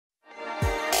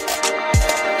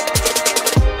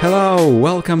Hello,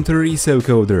 welcome to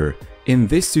ResoCoder. In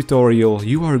this tutorial,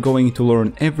 you are going to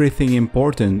learn everything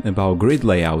important about grid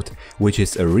layout, which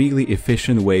is a really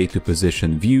efficient way to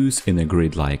position views in a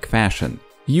grid-like fashion.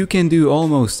 You can do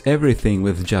almost everything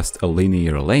with just a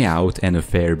linear layout and a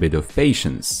fair bit of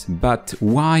patience, but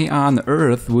why on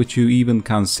earth would you even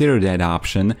consider that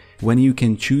option when you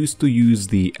can choose to use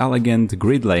the elegant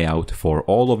grid layout for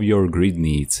all of your grid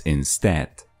needs instead?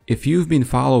 If you've been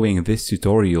following this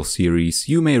tutorial series,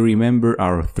 you may remember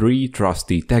our 3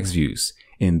 trusty text views.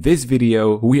 In this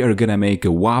video, we are gonna make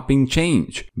a whopping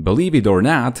change. Believe it or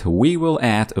not, we will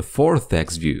add a 4th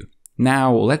text view.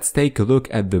 Now let's take a look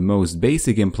at the most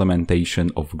basic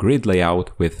implementation of grid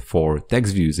layout with 4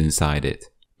 text views inside it.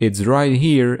 It's right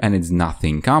here and it's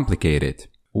nothing complicated.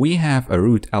 We have a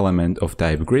root element of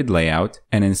type grid layout,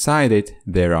 and inside it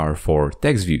there are 4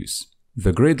 text views.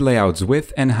 The grid layout's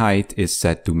width and height is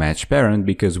set to match parent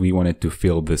because we want it to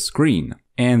fill the screen.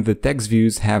 And the text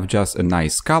views have just a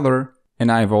nice color, and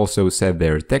I've also set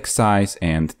their text size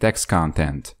and text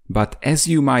content. But as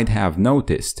you might have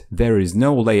noticed, there is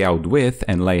no layout width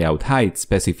and layout height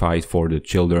specified for the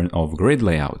children of grid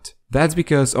layout. That's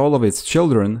because all of its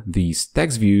children, these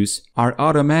text views, are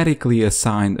automatically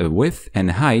assigned a width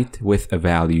and height with a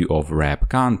value of wrap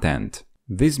content.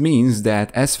 This means that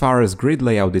as far as grid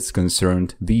layout is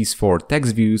concerned, these 4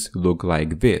 text views look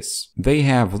like this. They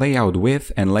have layout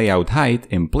width and layout height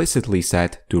implicitly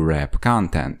set to wrap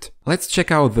content. Let's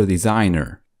check out the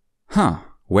designer.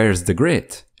 Where's the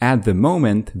grid? At the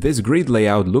moment, this grid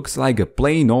layout looks like a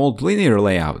plain old linear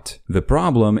layout. The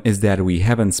problem is that we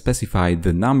haven't specified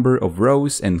the number of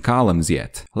rows and columns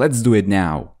yet. Let's do it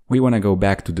now. We want to go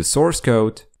back to the source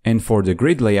code. And for the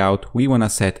grid layout, we want to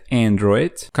set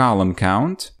Android column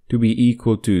count to be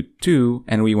equal to 2,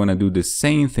 and we want to do the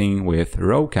same thing with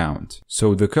row count.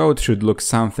 So the code should look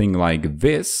something like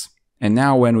this. And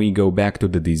now when we go back to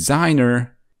the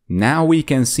designer, now we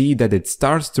can see that it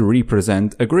starts to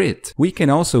represent a grid. We can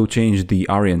also change the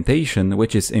orientation,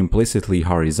 which is implicitly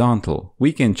horizontal.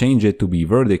 We can change it to be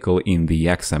vertical in the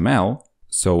XML.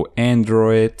 So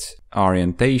Android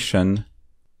orientation,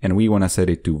 and we want to set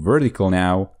it to vertical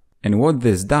now. And what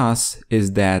this does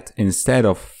is that instead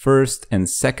of first and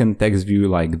second text view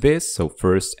like this, so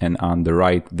first and on the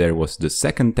right there was the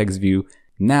second text view,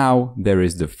 now there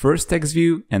is the first text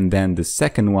view and then the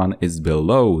second one is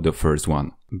below the first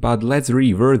one. But let's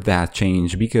revert that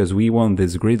change because we want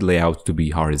this grid layout to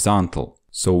be horizontal,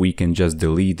 so we can just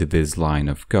delete this line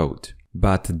of code.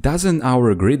 But doesn't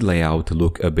our grid layout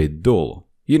look a bit dull?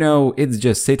 You know, it's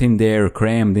just sitting there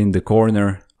crammed in the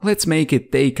corner. Let's make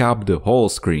it take up the whole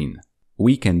screen.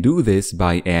 We can do this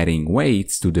by adding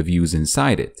weights to the views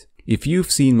inside it. If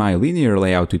you've seen my linear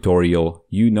layout tutorial,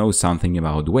 you know something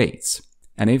about weights.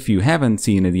 And if you haven't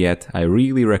seen it yet, I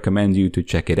really recommend you to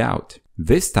check it out.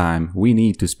 This time, we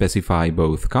need to specify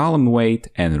both column weight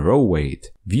and row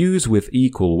weight. Views with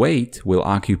equal weight will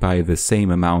occupy the same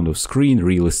amount of screen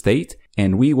real estate,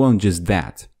 and we want just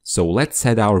that. So let's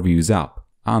set our views up.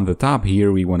 On the top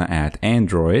here, we want to add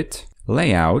Android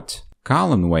layout,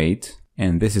 column weight,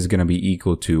 and this is going to be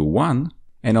equal to 1,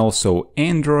 and also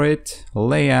Android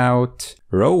layout,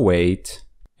 row weight,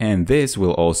 and this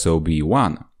will also be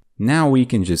 1. Now we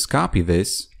can just copy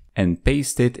this and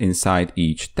paste it inside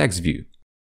each text view.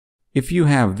 If you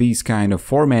have these kind of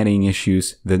formatting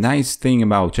issues, the nice thing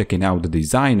about checking out the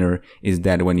designer is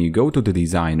that when you go to the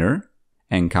designer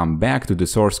and come back to the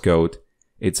source code,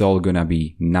 it's all gonna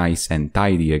be nice and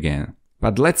tidy again.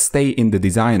 But let's stay in the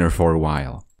designer for a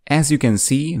while. As you can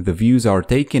see, the views are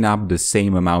taking up the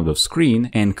same amount of screen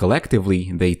and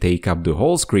collectively they take up the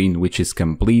whole screen, which is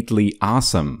completely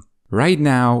awesome. Right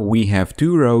now we have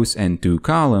 2 rows and 2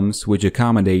 columns which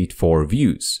accommodate 4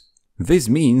 views. This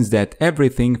means that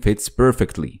everything fits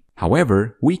perfectly.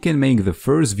 However, we can make the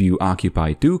first view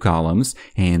occupy 2 columns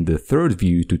and the third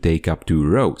view to take up 2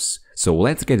 rows. So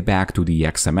let's get back to the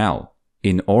XML.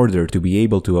 In order to be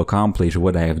able to accomplish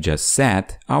what I have just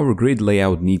said, our grid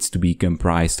layout needs to be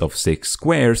comprised of 6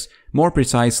 squares, more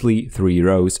precisely 3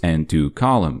 rows and 2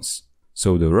 columns.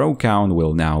 So the row count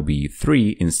will now be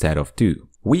 3 instead of 2.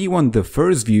 We want the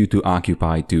first view to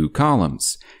occupy 2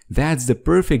 columns. That's the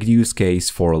perfect use case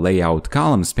for layout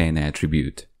column span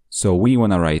attribute. So we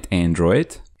want to write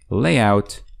Android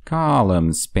layout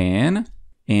column span,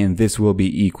 and this will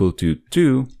be equal to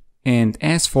 2. And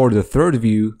as for the third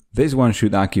view, this one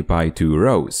should occupy 2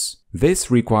 rows. This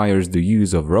requires the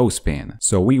use of row span.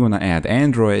 So we want to add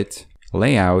Android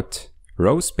layout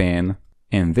row span,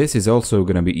 and this is also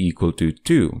going to be equal to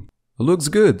 2. Looks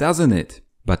good, doesn't it?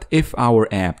 But if our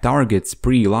app targets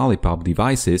pre-Lollipop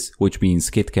devices, which means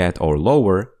KitKat or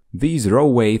lower, these row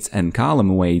weights and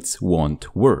column weights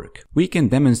won't work. We can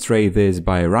demonstrate this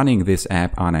by running this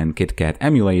app on an KitKat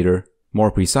emulator,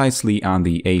 more precisely on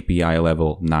the API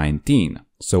level 19.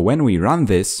 So when we run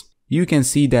this, you can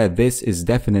see that this is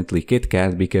definitely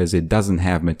KitKat because it doesn't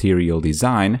have material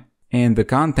design, and the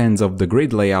contents of the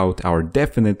grid layout are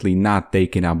definitely not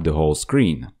taking up the whole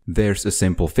screen. There's a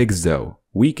simple fix though.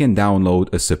 We can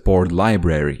download a support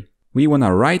library. We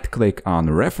wanna right-click on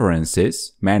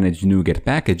References, Manage NuGet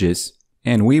Packages,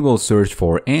 and we will search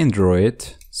for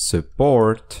Android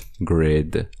Support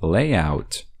Grid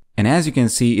Layout. And as you can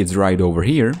see, it's right over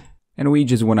here, and we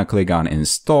just wanna click on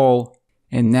Install,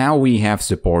 and now we have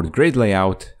support grid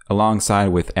layout alongside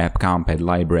with app.compat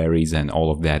libraries and all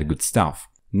of that good stuff.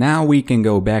 Now we can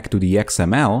go back to the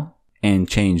XML and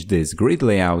change this grid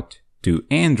layout to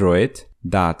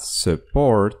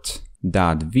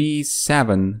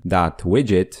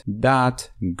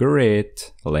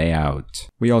android.support.v7.widget.grid.layout.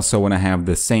 We also want to have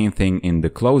the same thing in the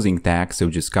closing tag, so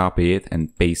just copy it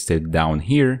and paste it down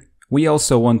here. We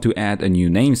also want to add a new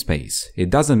namespace. It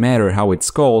doesn't matter how it's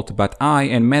called, but I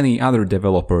and many other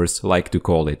developers like to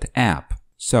call it app.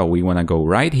 So we want to go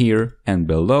right here, and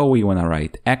below we want to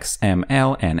write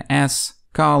XML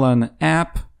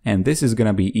app, and this is going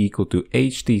to be equal to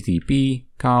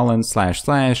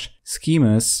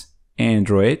http://schemas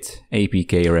android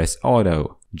apk-res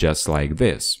auto, just like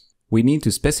this. We need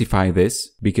to specify this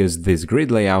because this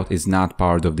grid layout is not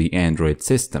part of the Android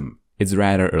system. It's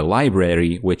rather a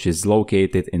library which is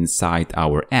located inside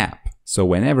our app. So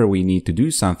whenever we need to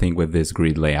do something with this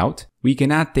grid layout, we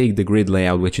cannot take the grid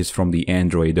layout which is from the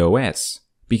Android OS.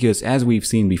 Because as we've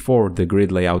seen before, the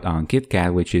grid layout on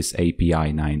KitKat, which is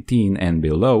API 19 and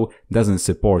below, doesn't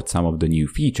support some of the new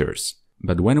features.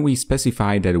 But when we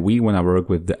specify that we want to work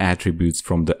with the attributes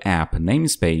from the app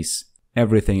namespace,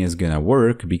 everything is gonna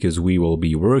work because we will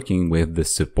be working with the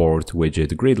support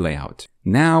widget grid layout.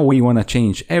 Now we want to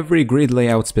change every grid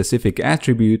layout specific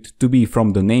attribute to be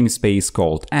from the namespace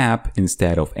called app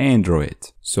instead of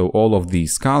Android. So all of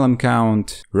these column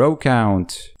count, row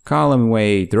count, column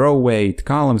weight, row weight,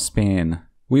 column span,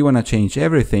 we want to change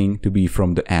everything to be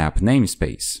from the app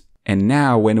namespace. And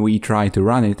now when we try to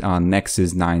run it on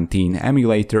Nexus 19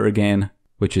 emulator again,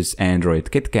 which is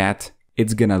Android KitKat,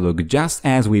 it's gonna look just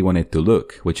as we want it to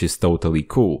look, which is totally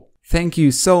cool. Thank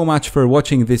you so much for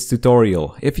watching this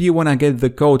tutorial. If you wanna get the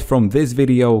code from this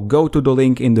video, go to the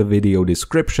link in the video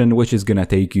description, which is gonna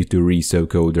take you to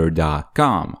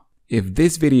resocoder.com. If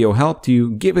this video helped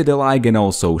you, give it a like and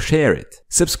also share it.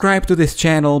 Subscribe to this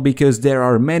channel because there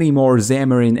are many more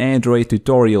Xamarin Android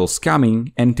tutorials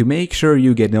coming, and to make sure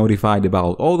you get notified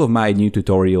about all of my new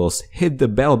tutorials, hit the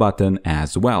bell button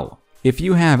as well. If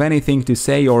you have anything to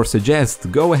say or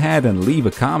suggest, go ahead and leave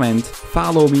a comment,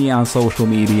 follow me on social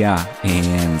media,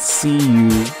 and see you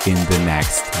in the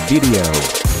next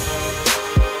video.